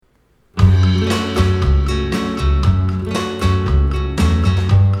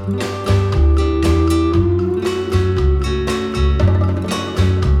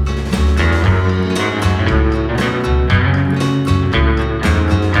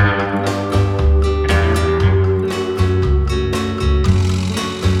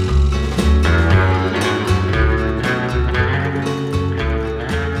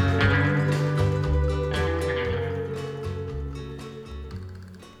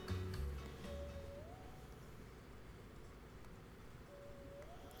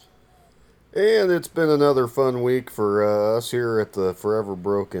And it's been another fun week for us here at the Forever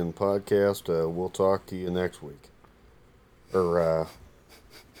Broken podcast. We'll talk to you next week. Or,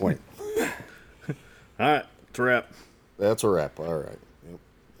 wait, All right, it's a wrap. that's a wrap. All right. Yep.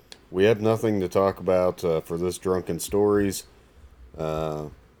 We have nothing to talk about for this Drunken Stories. Uh,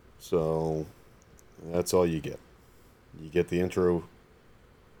 so that's all you get. You get the intro,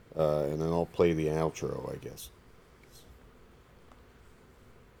 and then I'll play the outro, I guess.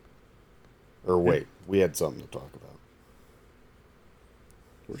 Or Yeah, wait, we had something to talk about.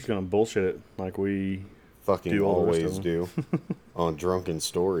 we're just gonna bullshit it like we Fucking do all the rest of always them. do on Drunken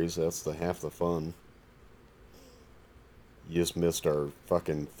Stories. That's the half the fun. You just missed our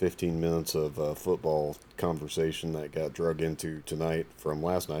fucking 15 minutes of football conversation that got drug into tonight from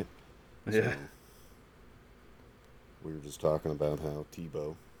last night. Yeah, So we were just talking about how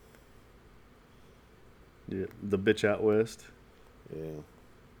Tebow, yeah, the bitch out west. yeah,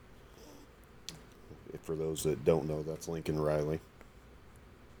 for those that don't know, that's Lincoln Riley.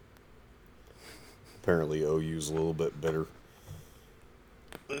 Apparently, OU's a little bit bitter.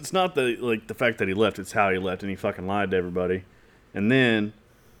 It's not the fact that he left; it's how he left, and he fucking lied to everybody. And then,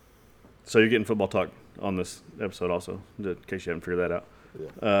 so you're getting football talk on this episode also, in case you haven't figured that out.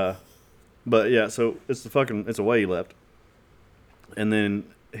 Yeah. But yeah, so it's a way he left, and then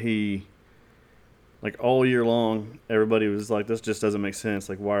he like all year long, everybody was like, "This just doesn't make sense.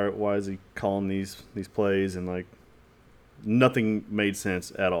 Like, why is he calling these plays?" And like, nothing made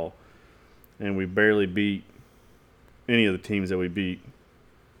sense at all. And we barely beat any of the teams that we beat.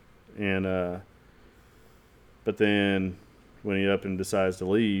 And but then when he up and decides to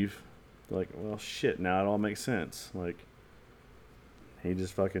leave, like, well, shit, now it all makes sense. Like, he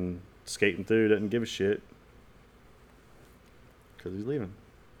just fucking skating through, doesn't give a shit because he's leaving.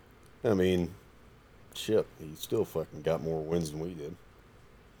 I mean, shit, he still fucking got more wins than we did.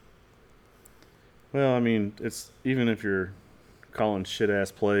 Well, I mean, it's even if you're calling shit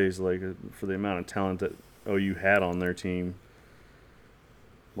ass plays, like for the amount of talent that OU had on their team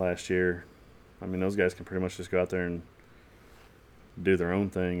last year. I mean, those guys can pretty much just go out there and do their own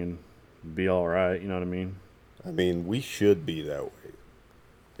thing and be all right. You know what I mean? I mean, we should be that way.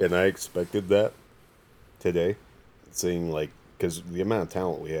 And I expected that today, seeing like, because the amount of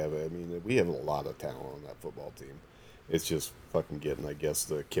talent we have, I mean, we have a lot of talent on that football team. It's just fucking getting, I guess,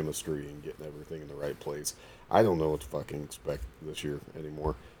 the chemistry and getting everything in the right place. I don't know what to fucking expect this year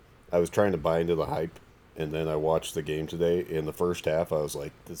anymore. I was trying to buy into the hype, and then I watched the game today. In the first half, I was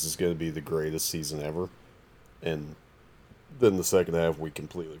like, this is going to be the greatest season ever. And then the second half, we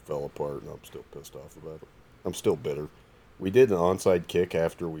completely fell apart, and I'm still pissed off about it. I'm still bitter. We did an onside kick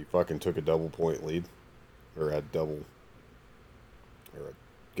after we fucking took a double point lead, or a double, or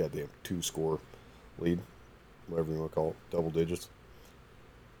a goddamn two score lead, whatever you want to call it, double digits.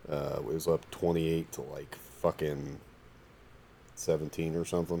 It was up 28 to like fucking 17 or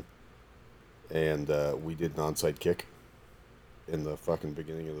something, and we did an onside kick in the fucking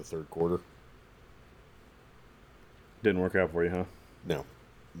beginning of the third quarter. Didn't work out for you, huh? No,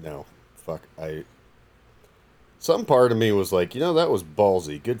 no, fuck. Some part of me was like, that was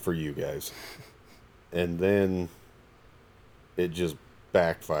ballsy. Good for you guys. And then it just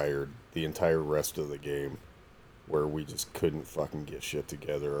backfired the entire rest of the game where we just couldn't fucking get shit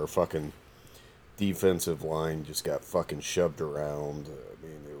together. Our fucking defensive line just got fucking shoved around. I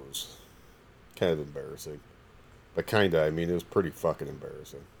mean, it was kind of embarrassing. But I mean, it was pretty fucking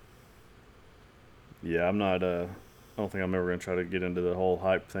embarrassing. Yeah, I'm not. I don't think I'm ever gonna try to get into the whole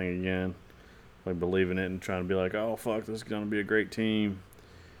hype thing again. Like believing it and trying to be like, oh fuck, this is gonna be a great team.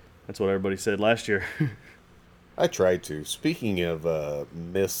 That's what everybody said last year. I tried to. Speaking of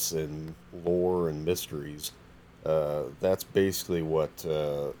myths and lore and mysteries, that's basically what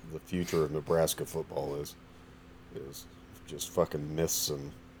the future of Nebraska football is just fucking myths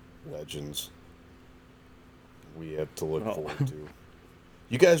and legends we have to look Oh, forward to.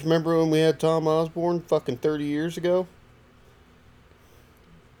 You guys remember when we had Tom Osborne fucking 30 years ago?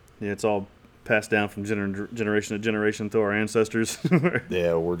 yeah, it's all passed down from generation to generation through our ancestors.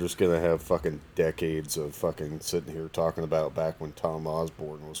 Yeah, we're just gonna have fucking decades of fucking sitting here talking about back when Tom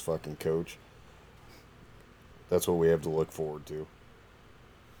Osborne was fucking coach. That's what we have to look forward to.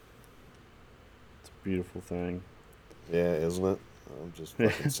 It's a beautiful thing. Yeah, isn't it? I'm just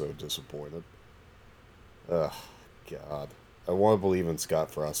fucking so disappointed. Ugh, God. I want to believe in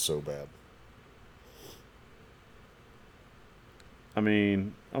Scott Frost so bad. I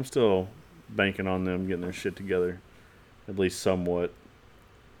mean, I'm still banking on them getting their shit together, at least somewhat,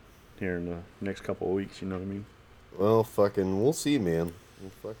 here in the next couple of weeks. You know what I mean? Well, we'll see, man.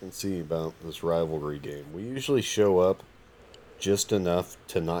 We'll fucking see about this rivalry game. We usually show up, just enough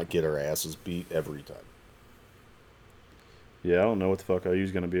to not get our asses beat every time. Yeah, I don't know what the fuck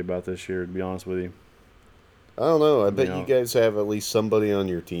IU's going to be about this year, to be honest with you. I don't know. I I mean, bet you guys have at least somebody on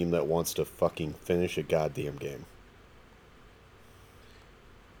your team that wants to fucking finish a goddamn game.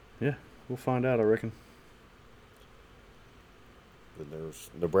 yeah, we'll find out, I reckon. Then there's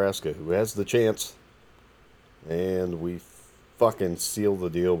Nebraska, who has the chance, and we fucking seal the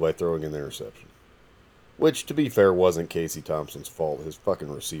deal by throwing an interception. Which, to be fair, wasn't Casey Thompson's fault. His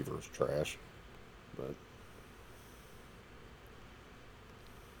fucking receiver's trash. But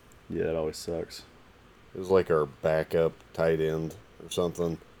Yeah, it always sucks. it was like our backup tight end or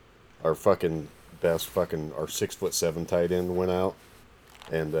something. Our fucking best fucking our 6'7" tight end went out,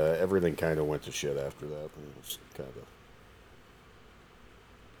 and everything kind of went to shit after that. And it was kind of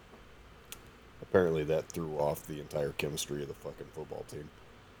apparently that threw off the entire chemistry of the fucking football team.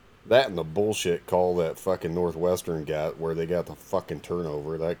 That and the bullshit call that fucking Northwestern got, where they got the fucking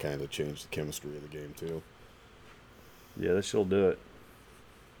turnover, that kind of changed the chemistry of the game too. Yeah, this shit'll do it.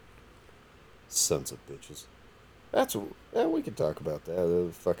 Sons of bitches. Yeah, we could talk about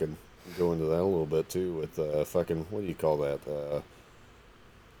that. Fucking go into that a little bit too with fucking what do you call that? God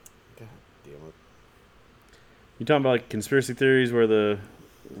damn it. You talking about like conspiracy theories where the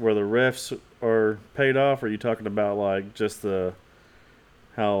refs are paid off, or are you talking about like just the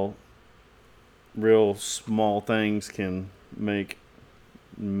how real small things can make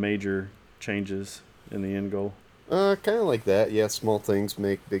major changes in the end goal? Kind of like that. Yeah, small things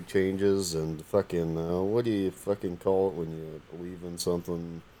make big changes, and fucking what do you fucking call it when you believe in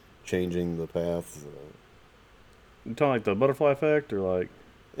something changing the path? You talking like the butterfly effect, or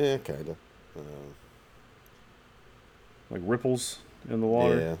Yeah, kind of. like ripples in the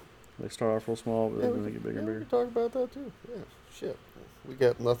water? Yeah. They start off real small, but Yeah, then they get bigger yeah, and we bigger. can talk about that too. Yeah, shit. We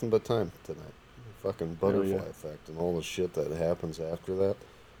got nothing but time tonight. Fucking Hell butterfly yeah. effect and all the shit that happens after that.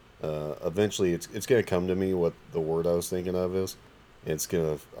 Eventually, it's gonna come to me what the word I was thinking of is. I'm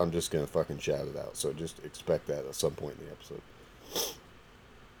just gonna fucking shout it out. So just expect that at some point in the episode.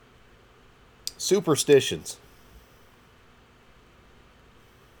 Superstitions.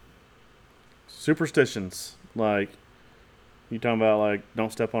 Superstitions, like you talking about like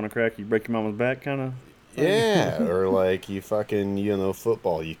don't step on a crack, you break your mama's back kind of thing. Yeah, or like you fucking,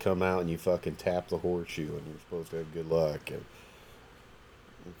 football. You come out and you fucking tap the horseshoe and you're supposed to have good luck. And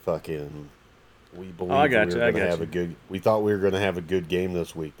fucking, we Oh, I believed we got were you. I gonna got have a you. good. We thought we were gonna have a good game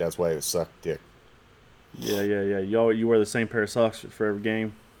this week. That's why it sucked dick. Yeah, yeah, yeah. You wear the same pair of socks for every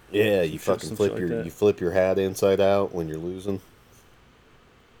game. Yeah, you fucking Some shit flip like that. you flip your hat inside out when you're losing.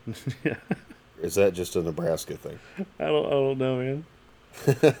 Yeah, Or is that just a Nebraska thing? I don't know, man.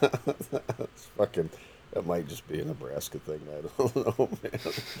 It's fucking. That might just be a Nebraska thing. I don't know,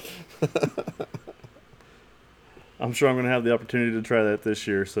 man. I'm sure I'm gonna have the opportunity to try that this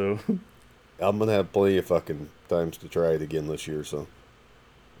year. So I'm gonna have plenty of fucking times to try it again this year. So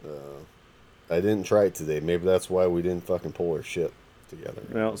I didn't try it today. Maybe that's why we didn't fucking pull our shit together.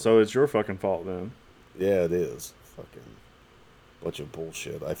 I well, don't know. so it's your fucking fault then. Yeah, it is. Fucking bunch of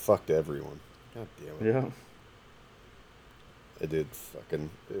bullshit. I fucked everyone. God damn it. Yeah. I did fucking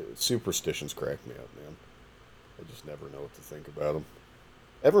superstitions crack me up, man. I just never know what to think about them.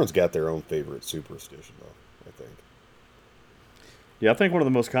 Everyone's got their own favorite superstition, though. I think. Yeah, I think one of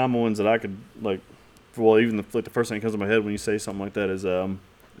the most common ones that I could like, well, even the first thing that comes to my head when you say something like that is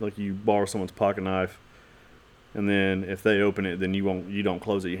like you borrow someone's pocket knife, and then if they open it, then you don't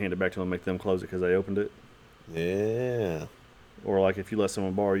close it. You hand it back to them, make them close it because they opened it. Yeah. Or like if you let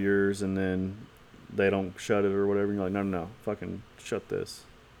someone borrow yours and then they don't shut it or whatever, and you're like, no, no, no, fucking shut this.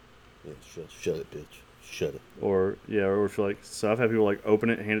 Yeah. Shut it, bitch. Shut it. Or yeah, or if you're like, so I've had people like open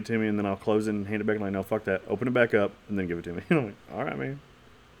it, hand it to me, and then I'll close it and hand it back. And like, no, fuck that. Open it back up and then give it to me. And I'm like, all right, man.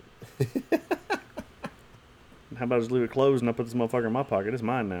 How about I just leave it closed and I put this motherfucker in my pocket? It's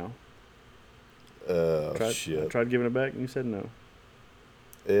mine now. Oh I shit. tried giving it back and you said no.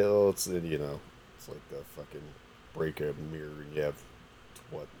 It's it's like the fucking break a mirror and you have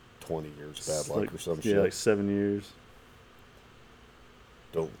what 20 years bad luck Like or some yeah, shit. like 7 years.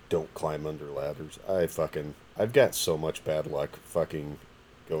 Don't climb under ladders. I've got so much bad luck fucking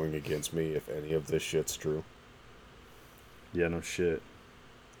going against me if any of this shit's true. Yeah, no shit.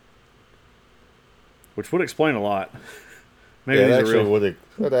 Which would explain a lot. Maybe Yeah, these are real.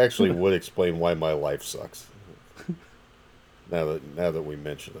 that actually would explain why my life sucks. Now that we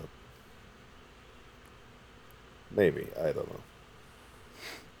mention it. Maybe, I don't know.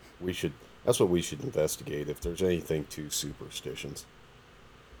 We should That's what we should investigate if there's anything to superstitions.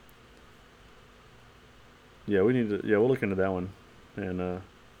 Yeah, we need to. Yeah, we'll look into that one, and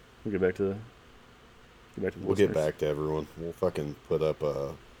we'll get back to Get back to the We'll get listeners. back to everyone. We'll fucking put up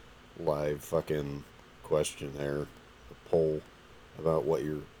a live fucking questionnaire, a poll about what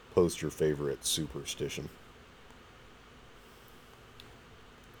your favorite superstition.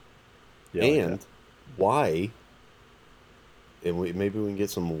 Yeah, I like that. And why, and maybe we can get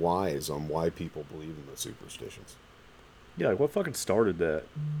some whys on why people believe in the superstitions. Yeah, like what fucking started that?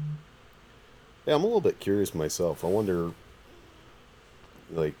 Yeah, I'm a little bit curious myself. I wonder,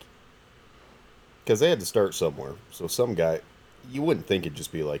 like, because they had to start somewhere. So some guy, you wouldn't think it'd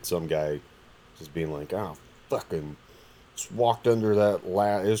just be like some guy just being like, oh, fucking just walked under that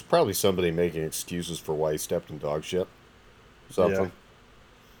ladder. It was probably somebody making excuses for why he stepped in dog shit. Yeah. Something.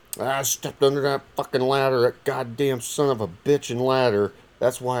 I stepped under that fucking ladder, that goddamn son of a bitch and ladder.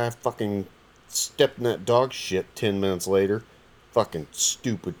 That's why I fucking stepped in that dog shit 10 minutes later. Fucking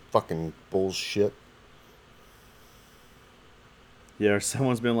stupid fucking bullshit. Yeah, or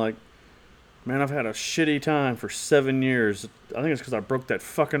someone's been like, man, I've had a shitty time for 7 years. I think it's because I broke that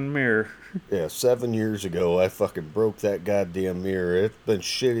fucking mirror. Yeah, 7 years ago, I fucking broke that goddamn mirror. It's been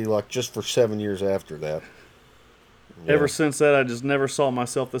shitty luck just for 7 years after that. Ever Yeah, since that, I just never saw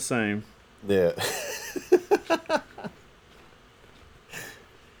myself the same. yeah.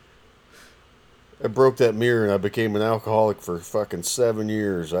 I broke that mirror and I became an alcoholic for fucking 7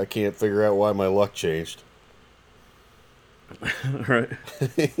 years. I can't figure out why my luck changed. Right?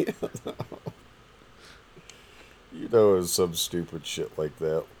 You know, it was some stupid shit like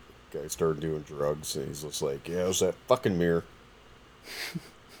that. Guy started doing drugs and he's just like, yeah, it was that fucking mirror.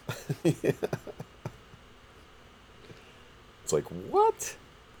 It's like, what?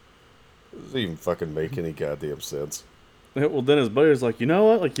 It doesn't even fucking make any goddamn sense. Well, then his buddy was like, you know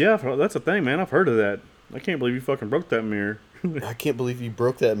what? Like, yeah, that's a thing, man. I've heard of that. I can't believe you fucking broke that mirror. I can't believe you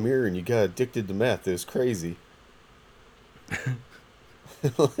broke that mirror and you got addicted to meth. It was crazy.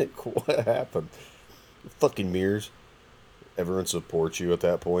 Like, what happened? Fucking mirrors. Everyone supports you at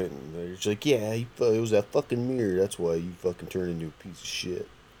that point, and they're just like, yeah, it was that fucking mirror. That's why you fucking turned into a piece of shit.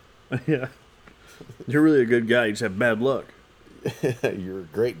 Yeah. You're really a good guy. You just have bad luck. You're a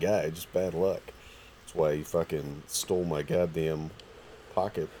great guy, just bad luck. That's why you fucking stole my goddamn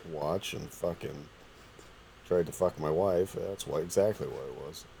pocket watch and fucking tried to fuck my wife. That's why exactly what it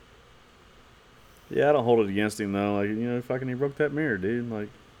was. Yeah, I don't hold it against him, though. Like, fucking he broke that mirror, dude. Like,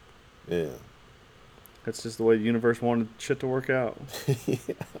 Yeah. that's just the way the universe wanted shit to work out.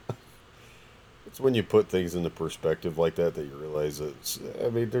 It's when you put things into perspective like that you realize it's. I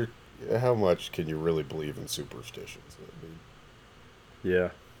mean, how much can you really believe in superstitions? I mean,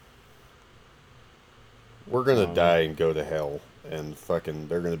 Yeah. we're gonna Oh, man. die and go to hell, and fucking,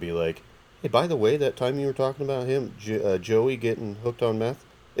 they're gonna be like, hey, by the way, that time you were talking about him, Joey getting hooked on meth,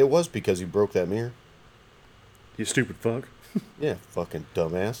 it was because he broke that mirror. You stupid fuck. Yeah, fucking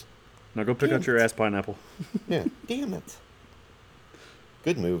dumbass. Now go pick Damn out your it. ass pineapple. Yeah, damn it.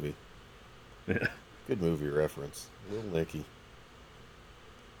 Good movie. Yeah. Good movie reference. Little Nicky.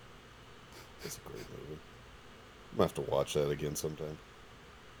 It's a great movie. I'm gonna have to watch that again sometime.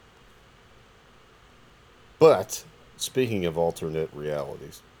 But speaking of alternate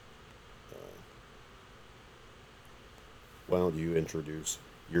realities, uh, why don't you introduce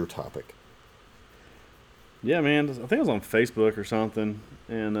your topic? Yeah, man. I think it was on Facebook or something.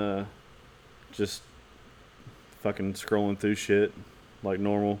 And just fucking scrolling through shit like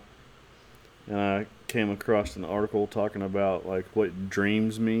normal. And I came across an article talking about like what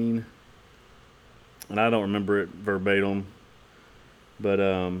dreams mean. And I don't remember it verbatim, but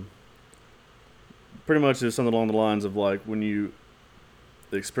pretty much it's something along the lines of like when you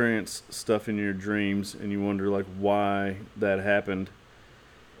experience stuff in your dreams and you wonder like why that happened.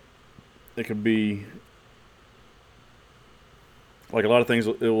 It could be like a lot of things.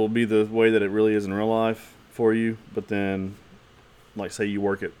 It will be the way that it really is in real life for you, but then like say you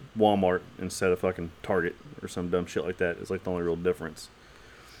work at Walmart instead of fucking Target or some dumb shit like that. It's like the only real difference.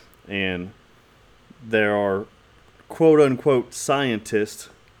 And there are quote unquote scientists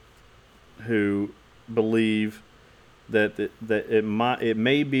who believe that it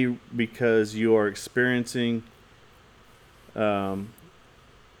may be because you are experiencing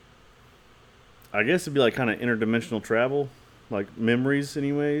I guess it'd be like kind of interdimensional travel, like memories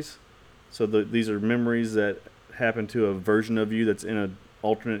anyways. So these are memories that happen to a version of you that's in an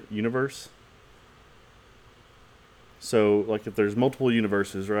alternate universe. So like if there's multiple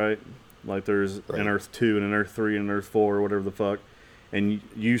universes, right? Like there's an Right. Earth 2 and an Earth 3 and an Earth 4 or whatever the fuck, and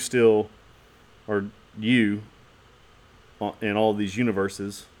you still are you in all these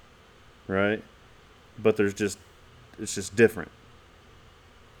universes, right? But it's just different.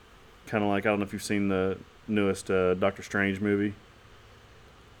 Kind of like I don't know if you've seen the newest Doctor Strange movie.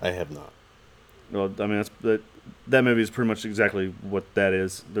 I have not. Well, I mean, that movie is pretty much exactly what that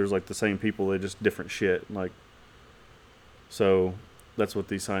is. There's like the same people, they just different shit. Like, so that's what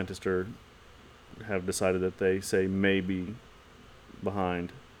these scientists have decided that they say may be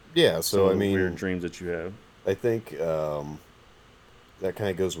behind Yeah, some so of I the weird mean, dreams that you have. I think that kind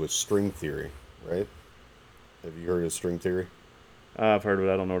of goes with string theory, right? Have you heard of string theory? I've heard of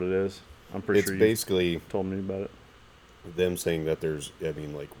it. I don't know what it is. I'm pretty It's sure you've basically told me about it. them saying that there's, I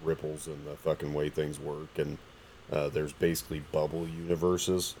mean, like ripples in the fucking way things work, and there's basically bubble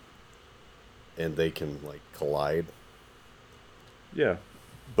universes, and they can like collide. Yeah.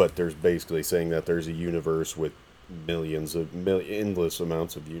 But there's basically saying that there's a universe with endless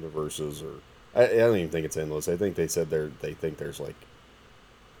amounts of universes, or I don't even think it's endless. I think they said they think there's like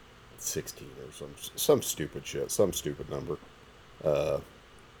 16 or some stupid shit, some stupid number. Uh,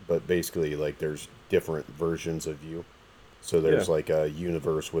 but basically, like there's different versions of you. So Yeah. there's like a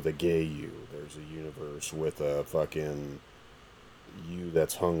universe with a gay you. There's a universe with a fucking you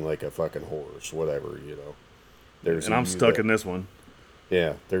that's hung like a fucking horse, whatever, you know. There's And a I'm you stuck that in this one.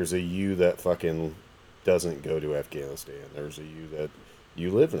 yeah, there's a you that fucking doesn't go to Afghanistan. There's a you that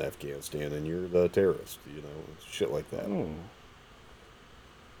you live in Afghanistan and you're the terrorist, you know, shit like that. Oh.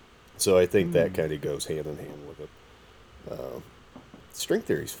 So I think that Hmm. kind of goes hand in hand with it. Uh, String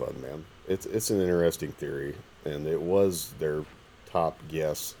theory's fun, man. It's an interesting theory, and it was their top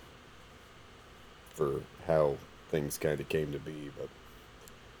guess for how things kind of came to be. But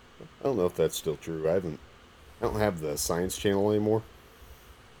I don't know if that's still true. I don't have the Science Channel anymore,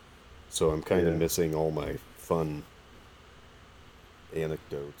 so I'm kind of Yeah. missing all my fun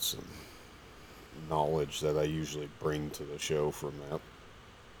anecdotes and knowledge that I usually bring to the show from that.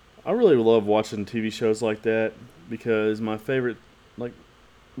 I really love watching TV shows like that because my favorite, like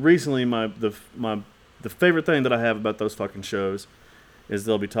recently, the favorite thing that I have about those fucking shows is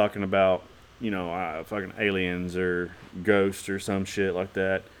they'll be talking about fucking aliens or ghosts or some shit like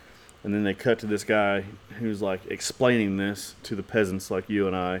that, and then they cut to this guy who's like explaining this to the peasants like you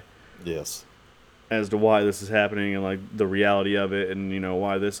and I Yes. as to why this is happening and like the reality of it and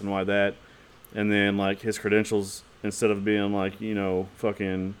why this and why that, and then like his credentials instead of being like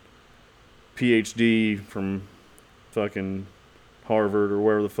fucking PhD from fucking Harvard or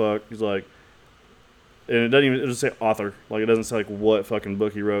wherever the fuck. He's like, and it doesn't say author. Like it doesn't say like what fucking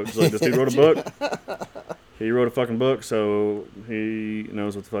book he wrote. It's like this dude wrote a book. He wrote a fucking book, so he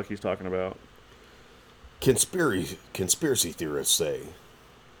knows what the fuck he's talking about. Conspiracy theorists say.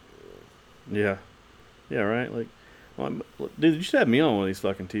 Yeah, yeah, right. Like, well, dude, you should have me on one of these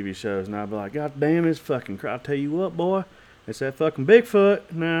fucking TV shows, and I'd be like, God damn, it's fucking. I'll tell you what, boy, it's that fucking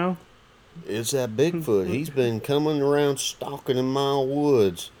Bigfoot now. It's that Bigfoot. He's been coming around stalking in my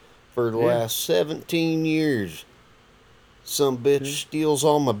woods for the Yeah, last 17 years. Some bitch yeah. steals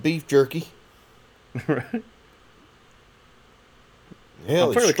all my beef jerky. Right. I'm Hell,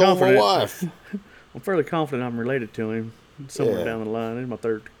 he fairly stole my confident. wife. I'm fairly confident I'm related to him somewhere Yeah. down the line. He's my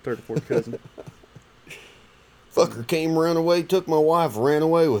third or fourth cousin. Fucker came, ran away, took my wife, ran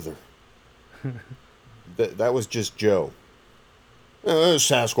away with her. That was just Joe.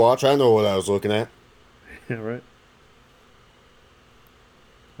 Sasquatch, I know what I was looking at. Yeah, right.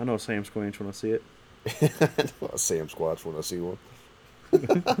 I know Sam Squinch when I see it. Sam Squatch when I see one.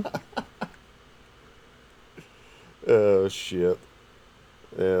 Oh, shit.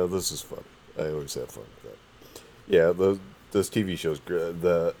 Yeah, this is fun. I always have fun with that. Yeah, those TV shows.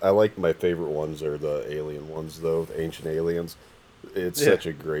 I like my favorite ones are the alien ones though, the Ancient Aliens. It's Yeah, such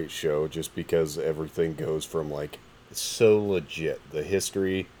a great show just because everything goes from like so legit. The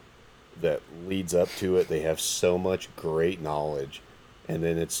history that leads up to it, they have so much great knowledge, and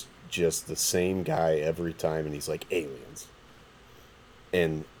then it's just the same guy every time, and he's like aliens,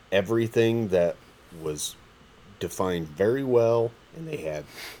 and everything that was defined very well, and they had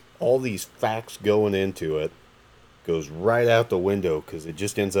all these facts going into it goes right out the window because it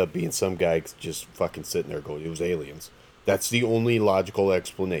just ends up being some guy just fucking sitting there going, it was aliens. That's the only logical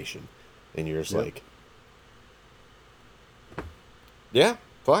explanation. And you're just yep. like, yeah,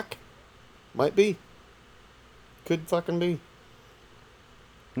 fuck. Might be. Could fucking be.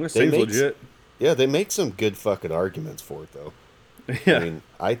 Well, it They seems make, legit. yeah, they make some good fucking arguments for it, though. I Yeah, mean,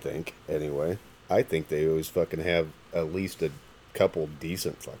 I think, anyway. I think they always fucking have at least a couple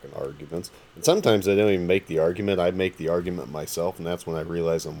decent fucking arguments. And sometimes I don't even make the argument. I make the argument myself, and that's when I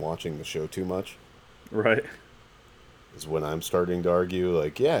realize I'm watching the show too much. right. Is when I'm starting to argue,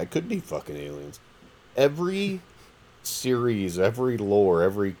 like, yeah, it could be fucking aliens. Every series, every lore,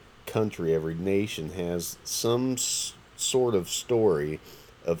 every country, every nation has some sort of story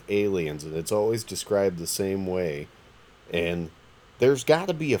of aliens, and it's always described the same way. And There's got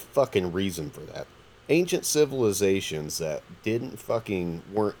to be a fucking reason for that. Ancient civilizations that didn't fucking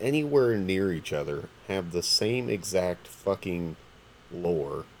weren't anywhere near each other have the same exact fucking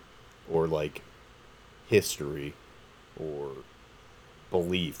lore or like history or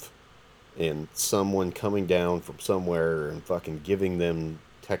belief in someone coming down from somewhere and fucking giving them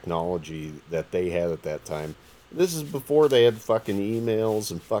technology that they had at that time. This is before they had fucking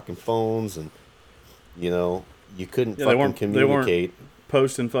emails and fucking phones and you know, you couldn't Yeah, they fucking weren't communicate.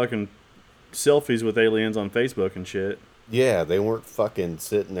 posting fucking selfies with aliens on Facebook and shit. Yeah, they weren't fucking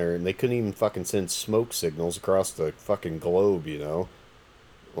sitting there and they couldn't even fucking send smoke signals across the fucking globe, you know?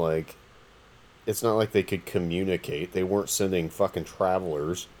 Like, it's not like they could communicate. They weren't sending fucking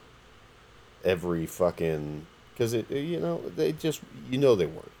travelers every fucking. Because, you know, they just. You know they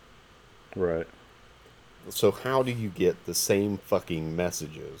weren't. Right. So, how do you get the same fucking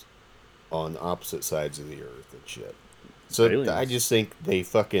messages on opposite sides of the earth and shit? So, I Aliens. just think they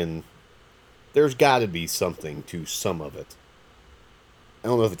fucking. There's got to be something to some of it. I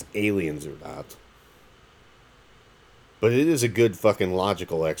don't know if it's aliens or not. But it is a good fucking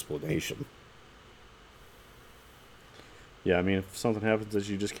logical explanation. Yeah, I mean, if something happens that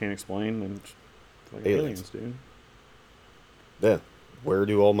you just can't explain, then it's like Aliens. aliens, dude. Yeah. Where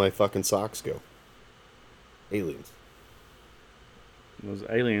do all my fucking socks go? Aliens. Those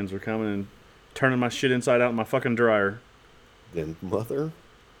aliens are coming and turning my shit inside out in my fucking dryer. Then motherfuckers.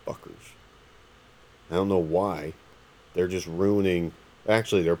 I don't know why. They're just ruining.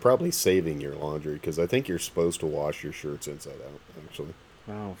 Actually, they're probably saving your laundry because I think you're supposed to wash your shirts inside out. Actually,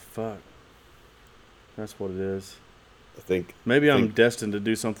 Oh, fuck. That's what it is. I think. Maybe I I'm think. destined to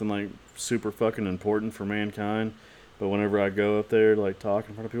do something like super fucking important for mankind, but whenever I go up there, like talk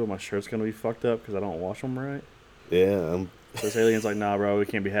in front of people, my shirt's gonna be fucked up because I don't wash them right. Yeah, So this alien's like, nah, bro, we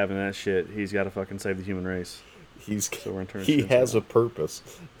can't be having that shit. He's got to fucking save the human race. he's So we're gonna turn his he shit inside has a out. purpose,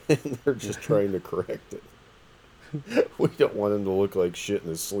 and they're just trying to correct it. We don't want him to look like shit in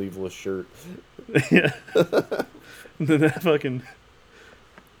his sleeveless shirt. Yeah. And then that fucking.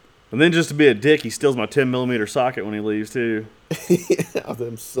 And then just to be a dick, he steals my 10 millimeter socket when he leaves too. Yeah,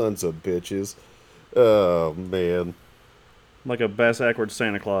 them sons of bitches. Oh man. Like a bass-ackwards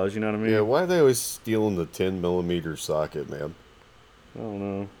Santa Claus, you know what I Yeah, mean? why are they always stealing the 10 millimeter socket, man? I don't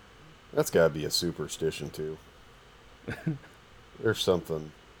know. That's gotta be a superstition too. There's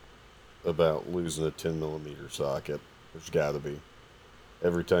something about losing a 10 millimeter socket. There's gotta be.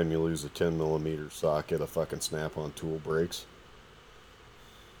 Every time you lose a 10 millimeter socket, a fucking snap-on tool breaks.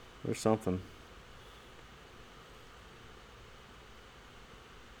 There's something.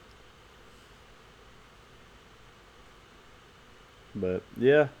 But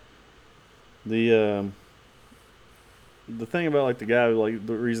yeah, the the thing about like the guy, like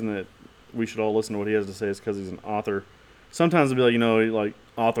the reason that we should all listen to what he has to say is because he's an author. Sometimes it'll be like, like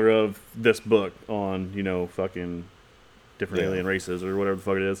author of this book on, fucking different Yeah. alien races or whatever the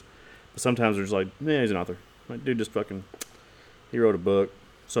fuck it is. But sometimes there's like, yeah, he's an author. Like, dude, just fucking, he wrote a book,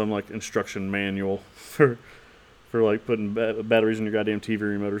 some like instruction manual for like putting batteries in your goddamn TV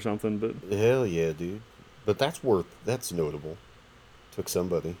remote or something. But Hell yeah, dude. But that's notable. Took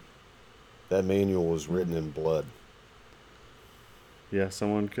somebody. That manual was written in blood. yeah,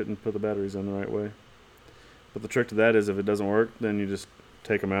 someone couldn't put the batteries in the right way. But the trick to that is if it doesn't work, then you just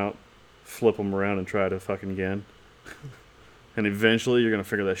take them out, flip them around, and try to fucking again. And eventually you're gonna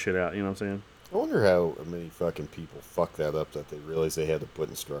figure that shit out. You know what I'm saying? I wonder how many fucking people fuck that up that they realize they had to put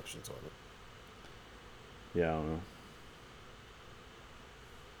instructions on it. Yeah, I don't know.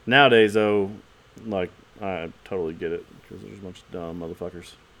 Nowadays, though, like I totally get it because there's a bunch of dumb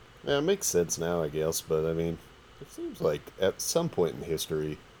motherfuckers. Yeah, it makes sense now, I guess, but I mean, it seems like at some point in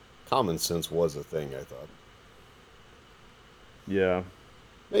history, common sense was a thing, I thought. Yeah,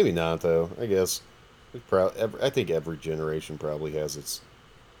 Maybe not, though. I guess. I think every generation probably has its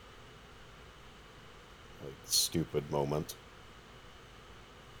like stupid moment.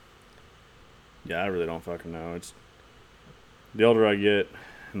 yeah, I really don't fucking know. It's the older I get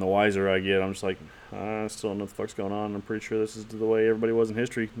and the wiser I get, I'm just like, I still don't know what the fuck's going on. I'm pretty sure this is the way everybody was in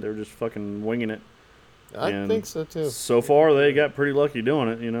history. They were just fucking winging it. I And think so too. so far, they got pretty lucky doing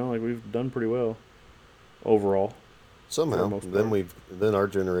it. Like we've done pretty well overall for the Somehow, most part. then our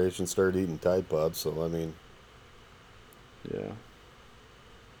generation started eating Tide Pods. So I mean, Yeah.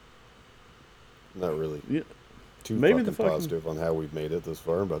 not really Yeah. too Maybe the fucking fucking positive on how we've made it this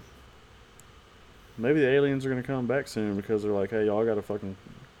far, but maybe the aliens are gonna come back soon because they're like, hey, y'all gotta fucking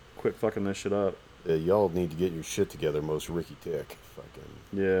quit fucking this shit up. y'all need to get your shit together. Most Ricky Tick,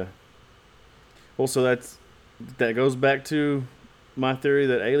 fucking Yeah. Well, so that goes back to my theory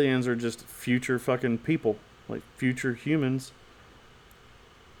that aliens are just future fucking people, like future humans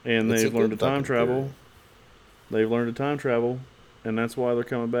and It's a they've learned to good time fucking travel. theory. They've learned to time travel, and that's why they're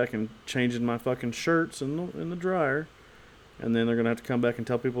coming back and changing my fucking shirts in the dryer. And then they're gonna have to come back and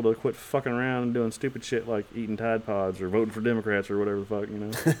tell people to quit fucking around and doing stupid shit like eating Tide Pods or voting for Democrats or whatever the fuck, you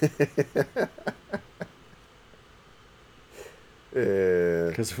know. Yeah,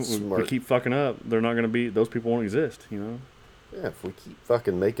 Because we smart. keep fucking up, they're not gonna be. Those people won't exist, you know. Yeah, if we keep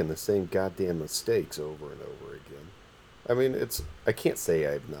fucking making the same goddamn mistakes over and over again. I mean, it's. I can't say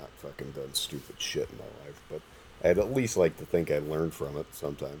I've not fucking done stupid shit in my life, but I'd at least like to think I learned from it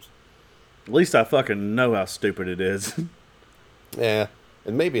sometimes. At least I fucking know how stupid it is. Yeah,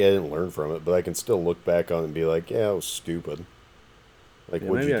 and maybe I didn't learn from it, but I can still look back on it and be like, yeah, it was stupid. Like, Yeah,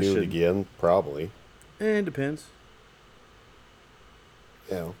 would you maybe I do it should. again? Probably. It depends.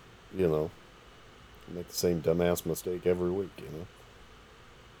 Yeah, you know, make the same dumbass mistake every week, you know.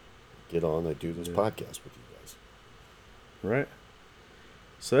 Get on, I do this Yeah. podcast with you guys. Right.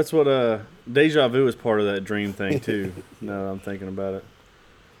 So that's what deja vu is part of that dream thing too. Yeah. Now that I'm thinking about it,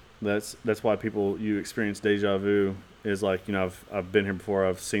 that's why people you experience deja vu is like I've been here before.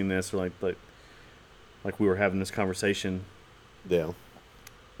 I've seen this or like we were having this conversation. Yeah.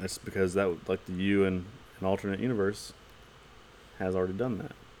 That's because that like the you in an alternate universe has already done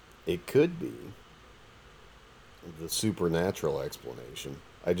that. It could be the supernatural explanation.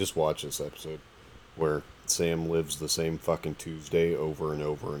 I just watched this episode where Sam lives the same fucking Tuesday over and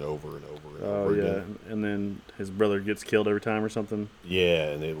over and over and over and Oh over again. yeah, and then his brother gets killed every time or something. Yeah,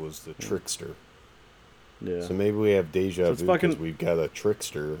 and it was the trickster. Yeah. So maybe we have deja So it's vu because fucking we've got a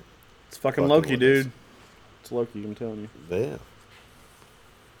trickster it's fucking fucking Loki, with us. dude. It's Loki. I'm telling you. Yeah,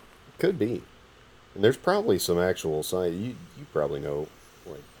 could be. And there's probably some actual science. You probably know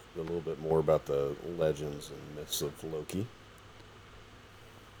like a little bit more about the legends and myths of Loki.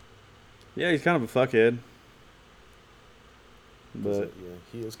 Yeah, he's kind of a fuckhead, Is but that yeah?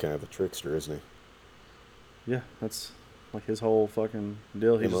 He is kind of a trickster, isn't yeah, that's like his whole fucking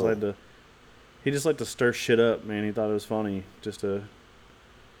deal. he? Mo. He just liked to stir shit up, man. He thought it was funny just to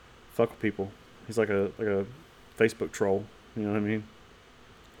fuck with people. He's like a Facebook troll. You know what I mean?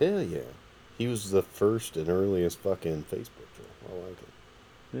 Hell yeah. He was the first and earliest fucking Facebook troll. I like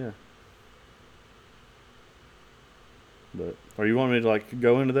it. Yeah. But are you wanting me to like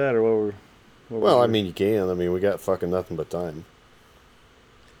go into that or what Well, I were? mean, you can. I mean, we got fucking nothing but time.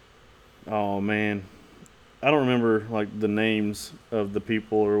 Oh man, I don't remember like the names of the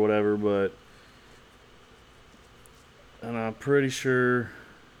people or whatever, but and I'm pretty sure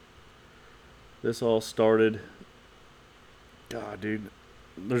this all started. God, dude,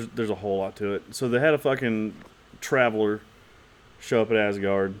 there's a whole lot to it. So they had a fucking traveler show up at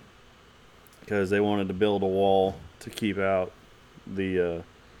Asgard because they wanted to build a wall to keep out the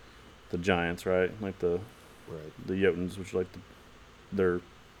giants, right? Like Right. the Jotuns, which are like their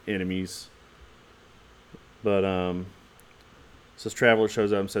enemies. But so this traveler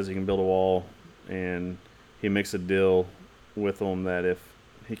shows up and says he can build a wall, and he makes a deal with them that if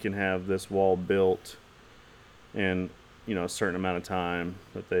he can have this wall built in a certain amount of time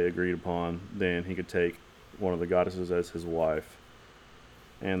that they agreed upon, then he could take one of the goddesses as his wife.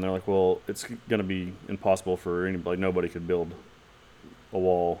 And they're like, well, it's gonna be impossible for anybody. Like, nobody could build a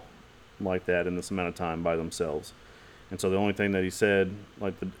wall like that in this amount of time by themselves. And so the only thing that he said,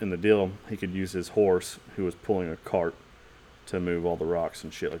 like in the deal, he could use his horse, who was pulling a cart, to move all the rocks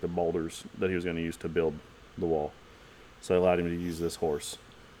and shit, like the boulders that he was going to use to build the wall. So they allowed him to use this horse.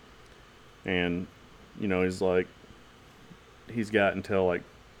 And, he's like, he's got until like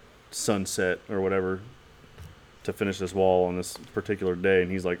sunset or whatever to finish this wall on this particular day,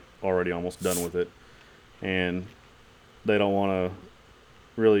 and he's like already almost done with it. And they don't want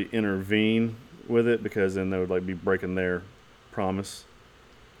to really intervene with it because then they would like be breaking their promise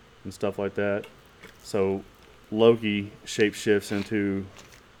and stuff like that. So Loki shapeshifts into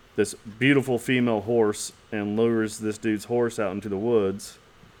this beautiful female horse and lures this dude's horse out into the woods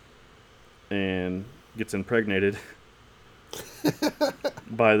and gets impregnated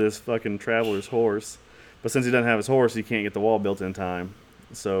by this fucking traveler's horse. But since he doesn't have his horse, he can't get the wall built in time.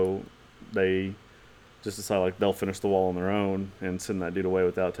 So they just decide like they'll finish the wall on their own and send that dude away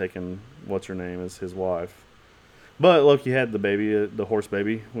without taking what's her name as his wife. But Loki had the baby, the horse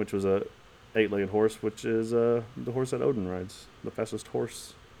baby, which was a eight-legged horse, which is the horse that Odin rides, the fastest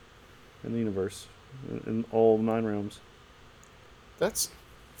horse in the universe, in all 9 realms. That's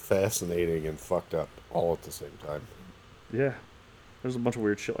fascinating and fucked up all at the same time. Yeah, there's a bunch of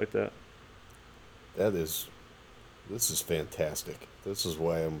weird shit like that. That is. This is fantastic. This is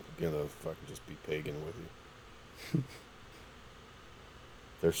why I'm gonna fucking just be pagan with you.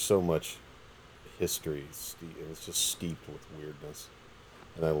 There's so much history, and it's just steeped with weirdness.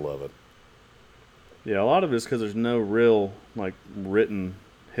 and I love it. Yeah, a lot of it is because there's no real like written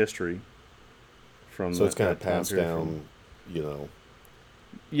history from So it's kind of that time passed period. From down, you know.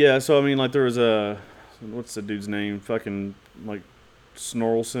 yeah, so I mean, like there was a what's the dude's name? Fucking like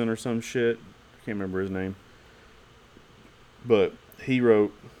Snorlson or some shit. I can't remember his name, but he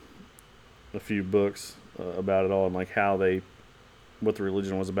wrote a few books about it all and like how they what the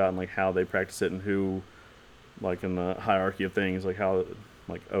religion was about and like how they practice it and who like in the hierarchy of things like how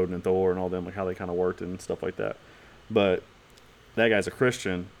like Odin and Thor and all them like how they kind of worked and stuff like that. But that guy's a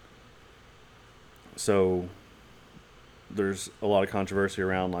Christian, so there's a lot of controversy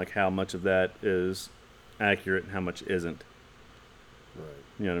around like how much of that is accurate and how much isn't. Right.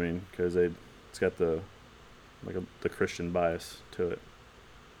 You know what I mean? Because it's got the the Christian bias to it.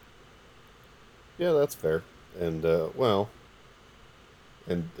 Yeah, that's fair. And well,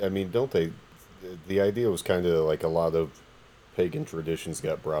 and I mean, don't they? The idea was kind of like a lot of pagan traditions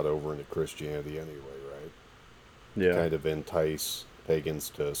got brought over into Christianity anyway, right? To Yeah, kind of entice pagans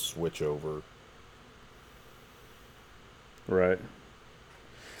to switch over. right.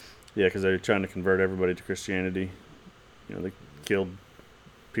 Yeah, because they're trying to convert everybody to Christianity. You know, they killed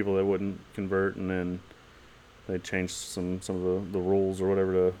people that wouldn't convert, and then they changed some of the rules or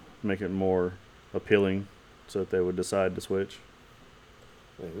whatever to make it more appealing, so that they would decide to switch.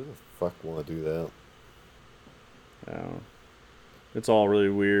 Hey, who the fuck want to do that? I don't know. It's all really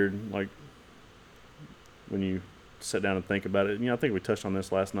weird. Like when you sit down and think about it. You know, I think we touched on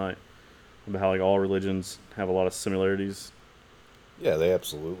this last night about how like all religions have a lot of similarities. Yeah, they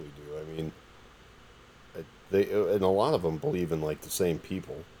absolutely do. I mean, they and a lot of them believe in like the same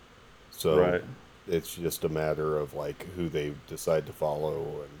people. So Right. it's just a matter of like who they decide to follow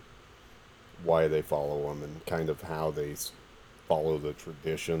and why they follow them and kind of how they follow the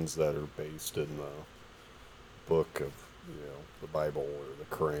traditions that are based in the book of, the Bible or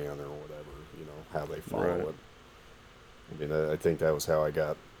the Quran or whatever, how they Right. follow it. I mean, I think that was how I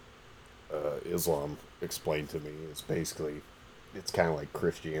got Islam explained to me. It's basically, it's kind of like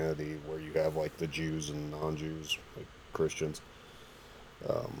Christianity where you have like the Jews and non-Jews, like Christians,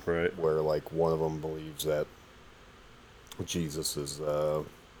 Right. where like one of them believes that Jesus is the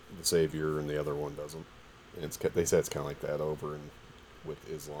savior and the other one doesn't. And they say it's kind of like that over in with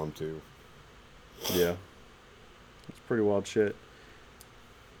Islam too. Yeah. It's pretty wild shit.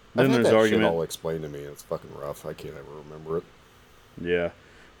 I've Then had there's the that shit argument. all explained to me. And it's fucking rough. I can't ever remember it. Yeah.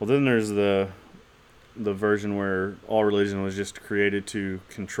 Well, then there's the version where all religion was just created to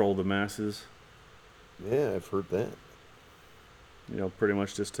control the masses. Yeah, I've heard that. You know, pretty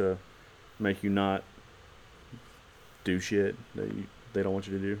much just to make you not do shit that they don't want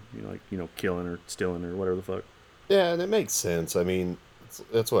you to do. You know, like killing or stealing or whatever the fuck. Yeah, and it makes sense. I mean,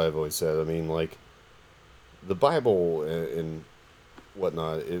 that's what I've always said. I mean, like the Bible and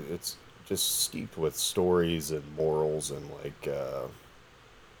whatnot, it's just steeped with stories and morals and like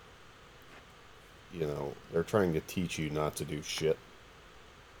they're trying to teach you not to do shit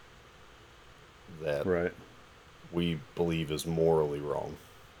that Right. we believe is morally wrong.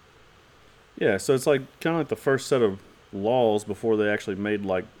 Yeah. So it's like kind of like the first set of laws before they actually made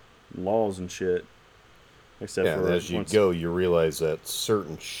like laws and shit. Except Yeah, and for as you once. go, you realize that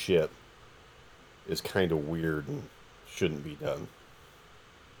certain shit is kind of weird and shouldn't be done.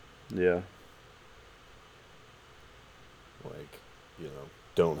 Yeah. Like,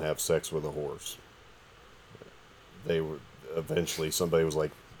 don't have sex with a horse. They were eventually somebody was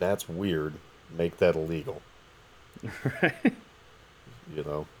like, "That's weird. Make that illegal." You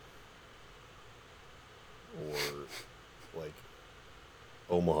know, or like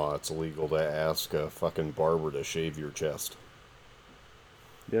Omaha, it's illegal to ask a fucking barber to shave your chest.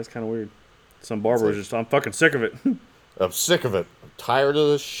 Yeah, it's kind of weird. Some It's barbers like, just, I'm fucking sick of it. I'm sick of it. I'm tired of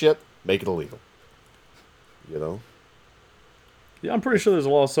this shit. Make it illegal. You know, Yeah, I'm pretty like sure there's a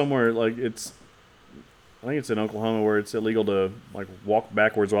law somewhere like I think it's in Oklahoma where it's illegal to like walk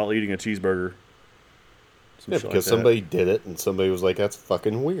backwards while eating a cheeseburger, some yeah, shit like because that. somebody did it and somebody was like, "That's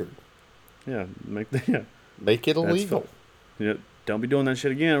fucking weird. Yeah, make the yeah. Make it That's illegal." yeah. Don't be doing that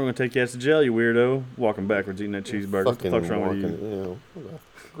shit again. We're gonna take you out to jail, you weirdo. Walking backwards eating that You're cheeseburger. What the fuck's fucking wrong with walking. you? What the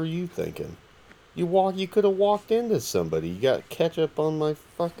fuck are you thinking? You could have walked into somebody. You got ketchup on my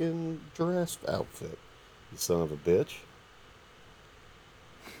fucking dress outfit. You son of a bitch.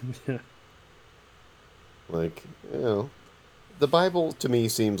 Yeah. Like, the Bible to me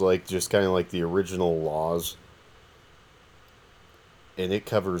seems like just kind of like the original laws, and it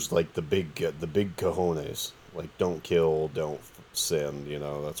covers like the big cojones. Like, don't kill, don't sin.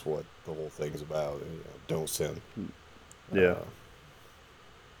 That's what the whole thing's about. Don't sin. Yeah.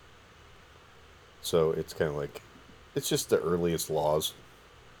 So it's kind of like it's just the earliest laws.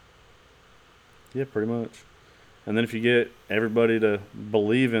 Yeah, pretty much. And then if you get everybody to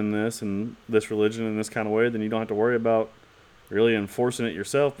believe in this and this religion in this kind of way, then you don't have to worry about really enforcing it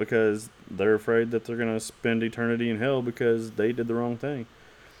yourself because they're afraid that they're going to spend eternity in hell because they did the wrong thing.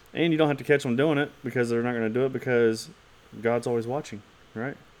 And you don't have to catch them doing it because they're not going to do it because God's always watching,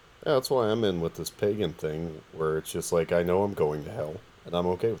 right? Yeah, that's why I'm in with this pagan thing where it's just like I know I'm going to hell and I'm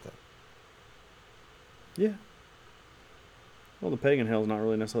okay with that. Yeah. Well, the pagan hell's not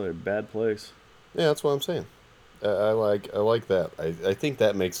really necessarily a bad place. Yeah, that's what I'm saying. I like that. I think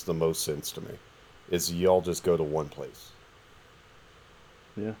that makes the most sense to me. Is y'all just go to one place,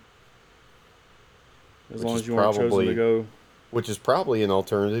 Yeah. As which long is as you aren't chosen to probably go. which is probably an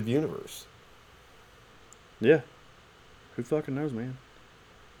alternative universe. Yeah. Who fucking knows, man?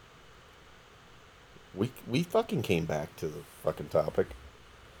 We fucking came back to the fucking topic.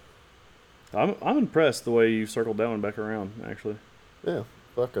 I'm impressed the way you circled that one back around, actually. Yeah,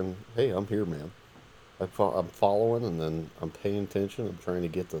 fucking hey, I'm here, man. I'm following and then I'm paying attention. I'm trying to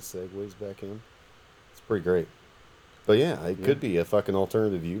get the segues back in. It's pretty great. But yeah, it Yeah. could be a fucking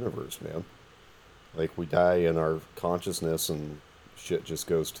alternative universe, man. Like we die in our consciousness and shit just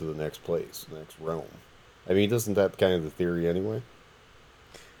goes to the next place, next realm. I mean, isn't that kind of the theory anyway?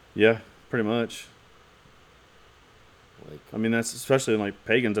 Yeah, pretty much. Like, I mean, that's especially in like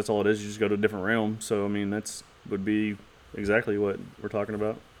pagans. That's all it is. You just go to a different realm. So I mean, that's would be exactly what we're talking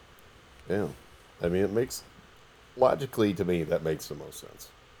about. yeah. I mean, it makes logically to me that makes the most sense.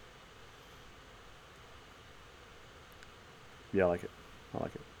 Yeah, I like it. I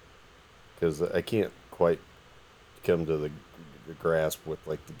like it. Because I can't quite come to the grasp with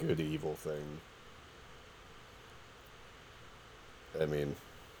like the good evil thing. I mean,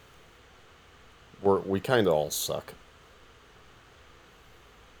 we kind of all suck.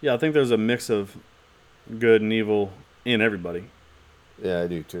 Yeah, I think there's a mix of good and evil in everybody. Yeah, I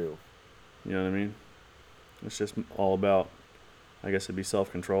do too. You know what I mean? It's just all about, I guess it'd be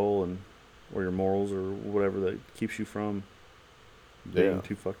self control and or your morals or whatever that keeps you from Yeah, being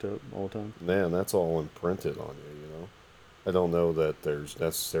too fucked up all the time. man, that's all imprinted on you. You know, I don't know that there's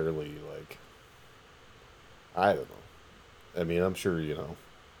necessarily like I don't know. I mean, I'm sure you know.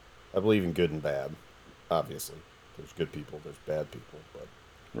 I believe in good and bad. Obviously, there's good people, there's bad people, but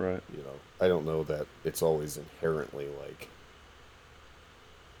Right. you know, I don't know that it's always inherently like,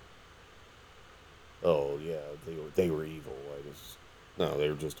 oh yeah, they were evil. I just no, they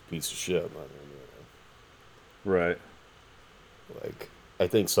were just a piece of shit. I mean, Right. like I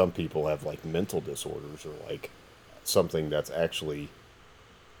think some people have like mental disorders or like something that's actually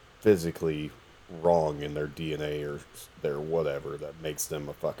physically wrong in their DNA or their whatever that makes them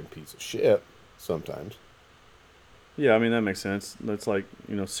a fucking piece of shit sometimes. Yeah, I mean that makes sense. That's like,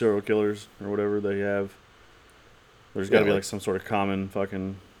 serial killers or whatever they have. There's got Yeah, to be like like some sort of common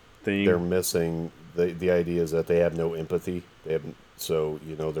fucking they're theme. missing the idea is that they have no empathy. They have so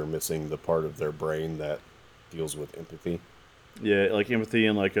you know they're missing the part of their brain that deals with empathy Yeah, like empathy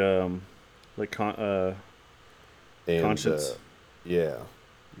and like and conscience. yeah,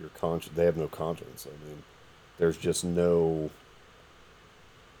 your conscience. They have no conscience. I mean, there's just no.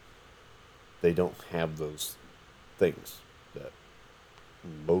 They don't have those things that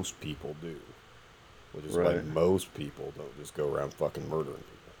most people do, which is why Right. most people don't just go around fucking murdering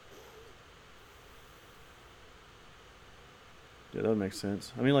people. Yeah, that would make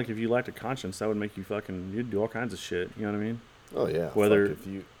sense. I mean, like if you lacked a conscience, that would make you fucking. You'd do all kinds of shit. You know what I mean? Oh yeah, fuck Whether if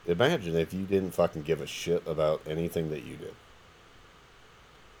you imagine if you didn't fucking give a shit about anything that you did.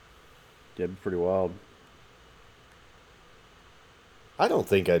 yeah, it'd be pretty wild. I don't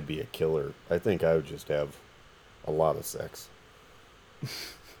think I'd be a killer. I think I would just have a lot of sex.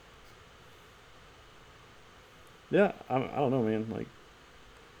 Yeah, I don't know, man. Like,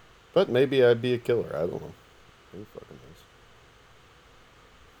 But maybe I'd be a killer. I don't know. Who fucking knows?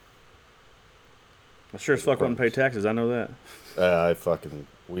 I sure as Like a fuck wouldn't pay premise. taxes. I know that.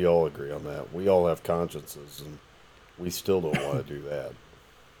 We all agree on that. We all have consciences, and we still don't want to do that.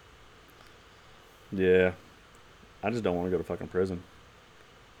 Yeah, I just don't want to go to fucking prison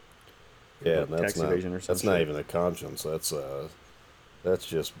for Yeah, and like tax evasion or some that's not shit. even a conscience. That's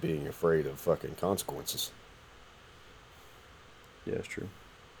just being afraid of fucking consequences. Yeah, it's true.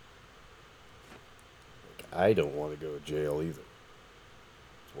 Like, I don't want to go to jail either.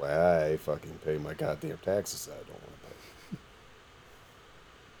 That's why I fucking pay my goddamn taxes that I don't want to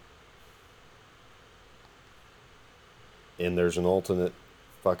pay. And there's an alternate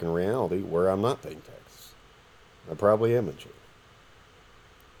fucking reality where I'm not paying taxes. I probably am in jail.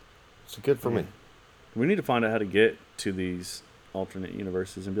 It's good for me. Man, we need to find out how to get to these alternate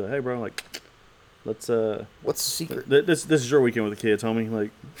universes and be like, hey, bro, like, let's What's the secret? this is your weekend with the kids, homie.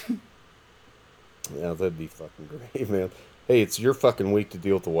 Like, Yeah, that'd be fucking great, man. Hey, it's your fucking week to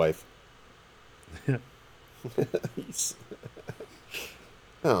deal with the wife. He's-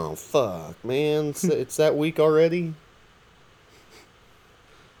 oh fuck, man! It's that week already.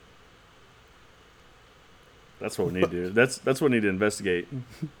 That's what we need to do. That's what we need to investigate.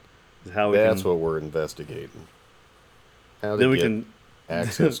 Is how we That's can. what we're investigating. How to Then we get can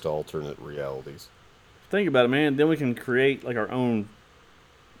access to alternate realities. think about it, man. Then we can create like our own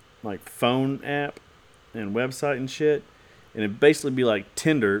like phone app and website and shit, and it basically be like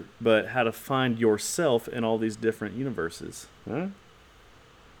Tinder, but how to find yourself in all these different universes. Huh?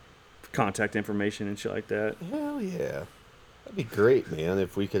 Contact information and shit like that. Hell yeah. That'd be great, man,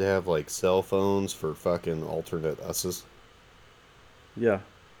 if we could have like cell phones for fucking alternate us's. Yeah,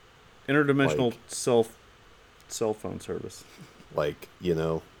 interdimensional Like cell phone service. like, you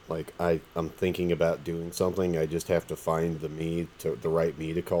know, like I'm thinking about doing something, I just have to find the right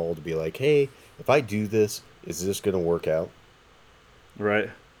me to call to be like, "Hey, if I do this, is this going to work out?" Right?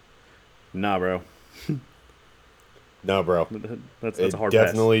 Nah, bro. No, bro. That's a It hard pass.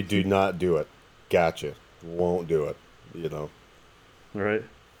 definitely do not do it. Gotcha. Won't do it. You know. Right?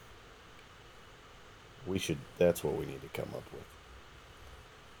 That's what we need to come up with.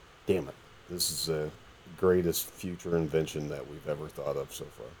 Damn it. This is the greatest future invention that we've ever thought of so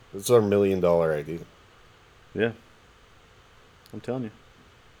far. This is our $1 million idea. Yeah. I'm telling you.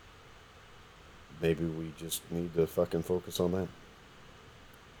 Maybe we just need to fucking focus on that.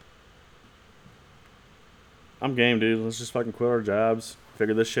 I'm game, dude. Let's just fucking quit our jobs,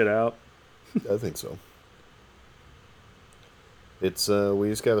 figure this shit out. I think so. It's we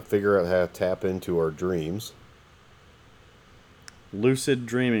just got to figure out how to tap into our dreams. Lucid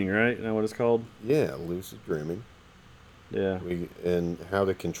dreaming, right? You know what it's called? Yeah, lucid dreaming. Yeah. And how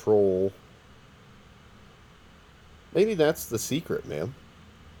to control. Maybe that's the secret, man.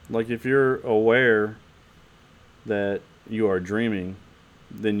 Like if you're aware that you are dreaming,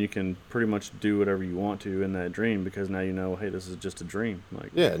 then you can pretty much do whatever you want to in that dream because now you know, hey, this is just a dream.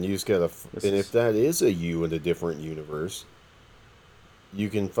 Like Yeah, and you just gotta. this And if is that is a you in a different universe, you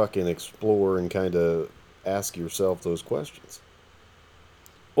can fucking explore and kind of ask yourself those questions.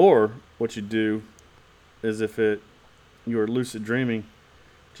 or what you do is if it you are lucid dreaming,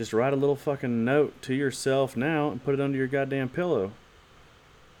 just write a little fucking note to yourself now and put it under your goddamn pillow.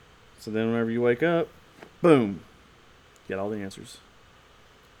 So then whenever you wake up, boom, get all the answers.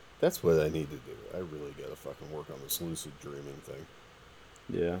 That's what I need to do. I really gotta fucking work on this lucid dreaming thing.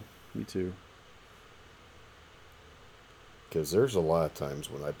 Yeah, me too. Because there's a lot of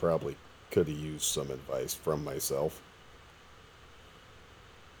times when I probably could have used some advice from myself.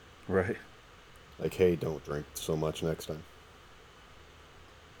 Right. Like, hey, don't drink so much next time.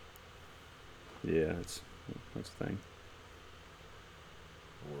 Yeah, that's the thing.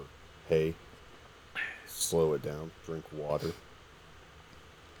 Or, hey, slow it down, drink water.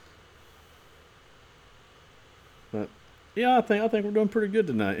 But yeah, I think we're doing pretty good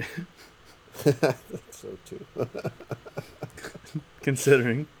tonight, So, too.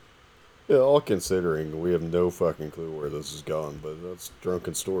 considering. Yeah, all considering, we have no fucking clue where this is gone, but that's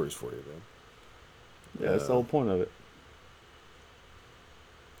drunken stories for you, Yeah, man. that's the whole point of it.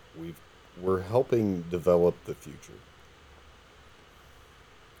 We've we're helping develop the future.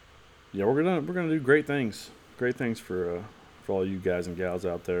 Yeah, we're gonna do great things. Great things for all you guys and gals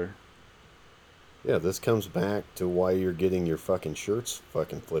out there. Yeah, this comes back to why you're getting your fucking shirts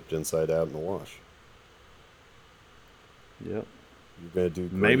fucking flipped inside out in the wash. Yep. You're gonna do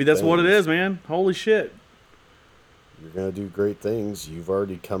Maybe great that's what it things. is, man. Holy shit. You're gonna do great things. We've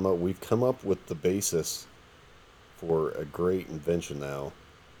come up with the basis for a great invention now.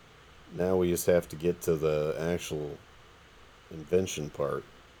 Now we just have to get to the actual invention part,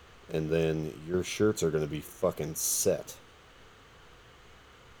 and then your shirts are gonna be fucking set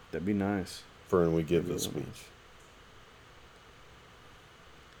That'd be nice. for when we give That'd the be real speech.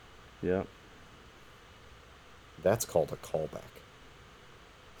 nice. Yep. That's called a callback.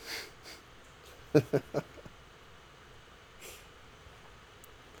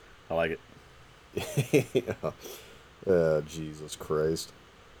 I like it. Yeah. Jesus Christ.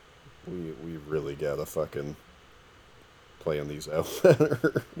 We really gotta fucking plan these out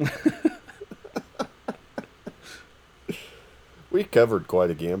better. We covered quite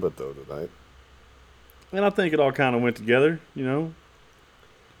a gambit though tonight. And I think it all kind of went together, you know.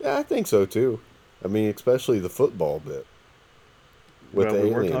 Yeah, I think so too. I mean, especially the football bit with Well, the we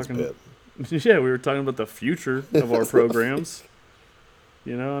were aliens talking. bit. Yeah, we were talking about the future of our programs.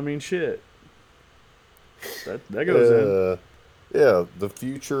 You know, I mean, shit. That goes in. Yeah, the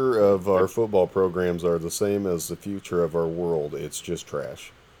future of our football programs are the same as the future of our world. It's just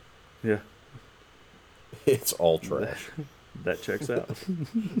trash. Yeah. It's all trash. That checks out.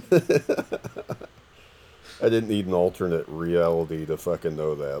 I didn't need an alternate reality to fucking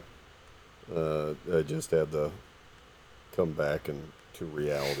know that. I just had to come back and to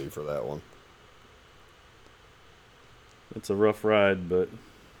reality for that one. It's a rough ride, but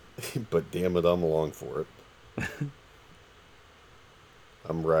But damn it, I'm along for it.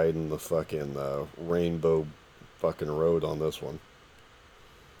 I'm riding the fucking rainbow fucking road on this one.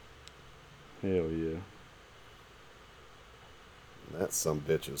 hell yeah. And that some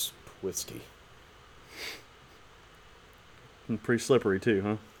bitch is twisty. And pretty slippery too,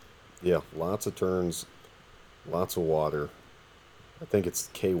 huh? Yeah, lots of turns, lots of water. I think it's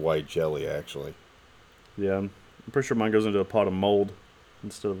KY jelly actually. Yeah, I'm pretty sure mine goes into a pot of mold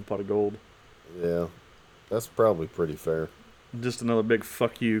instead of a pot of gold. Yeah, that's probably pretty fair. Just another big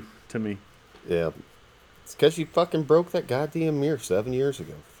fuck you to me. Yeah, it's because you fucking broke that goddamn mirror 7 years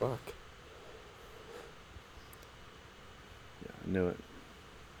ago. Fuck. Yeah, I knew it.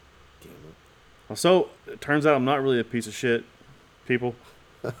 Damn So it turns out I'm not really a piece of shit, people.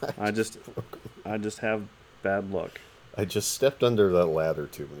 it. I just have bad luck, I just stepped under that ladder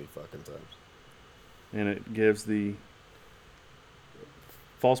too many fucking times. and it gives the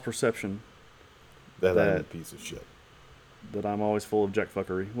false perception That I'm a that piece of shit. that I'm always full of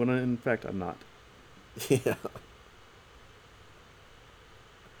jackfuckery, when in fact I'm not. Yeah.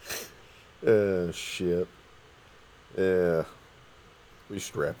 Shit. Yeah. We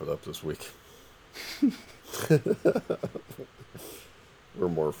should wrap it up this week. We're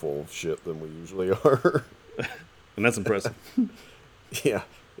more full of shit than we usually are. And that's impressive. Yeah,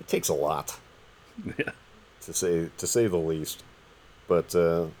 it takes a lot Yeah. to say the least. But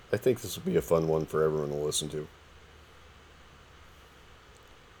I think this will be a fun one for everyone to listen to.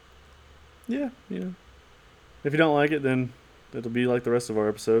 Yeah, if you don't like it, then it'll be like the rest of our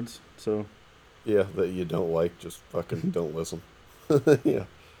episodes. So Yeah, that you don't like, just fucking don't listen. Yeah.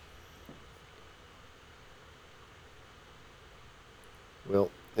 Well,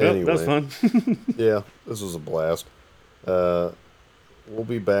 well, that was anyway. fun. Yeah, this was a blast. Uh, we'll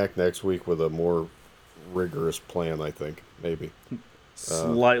be back next week with a more rigorous plan, I think. Maybe.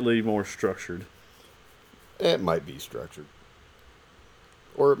 Slightly more structured. It might be structured.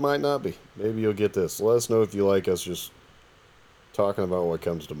 Or it might not be. Maybe you'll get this. Let us know if you like us just talking about what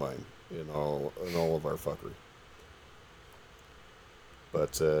comes to mind in all of our fuckery.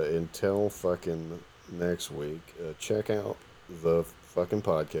 But until fucking next week, check out the fucking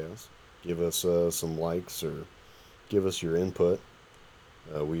podcast. Give us some likes or give us your input.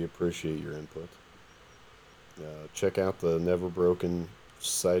 We appreciate your input. Check out the Never Broken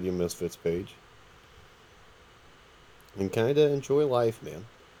Society of Misfits page. And kind of enjoy life, man.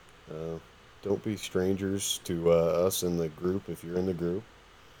 Don't be strangers to us in the group if you're in the group.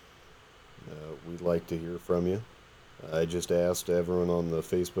 We'd like to hear from you. I just asked everyone on the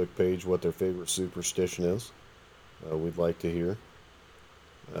Facebook page what their favorite superstition is. We'd like to hear.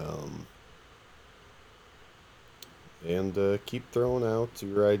 And keep throwing out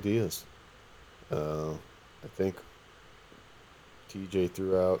your ideas. I think TJ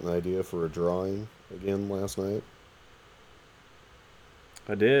threw out an idea for a drawing again last night.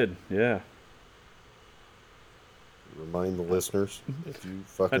 I did, yeah. Remind the listeners if you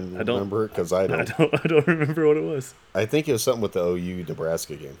fucking I don't. remember it, because I don't. I don't remember what it was. I think it was something with the OU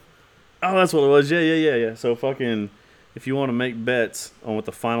Nebraska game. Oh, that's what it was. Yeah. So fucking, if you want to make bets on what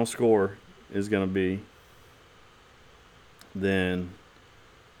the final score is gonna be, then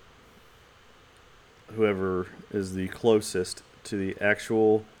whoever is the closest to the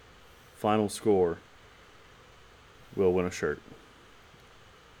actual final score will win a shirt.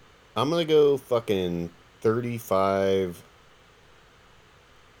 I'm gonna go fucking 35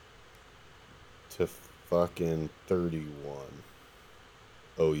 to fucking 31.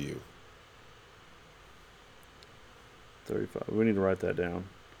 OU. 35. We need to write that down.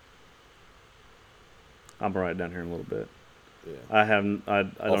 I'm gonna write it down here in a little bit. Yeah. I haven't. I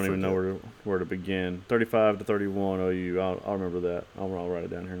don't even know forget. where to begin. 35 to 31 OU. I'll remember that. I'll write it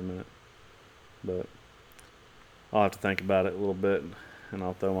down here in a minute. But I'll have to think about it a little bit, and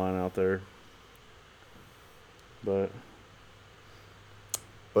I'll throw mine out there. But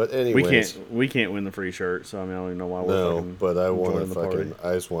anyways, we can't win the free shirt. So I mean, I don't even know why we're no, fucking but I want to joining the party. fucking.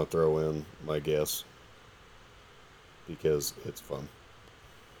 I just want to throw in my guess because it's fun.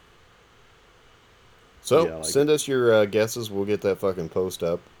 So Yeah, I like send us your guesses. We'll get that fucking post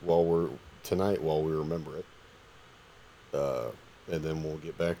up while we remember it. And then we'll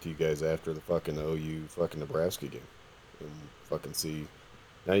get back to you guys after the fucking OU fucking Nebraska game and fucking see.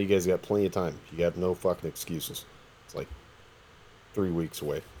 Now you guys got plenty of time. You got no fucking excuses. It's like 3 weeks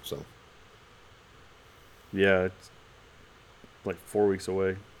away. So Yeah, it's like 4 weeks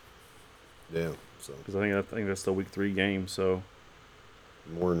away Yeah, so because I think that's the week 3 game. So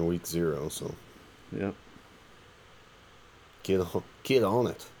more than week 0. So yeah, get on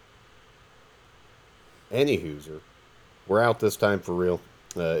it. Anywho's, we're out this time for real.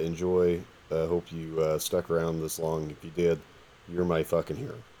 Enjoy. Hope you stuck around this long. If you did, you're my fucking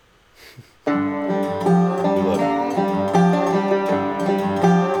hero.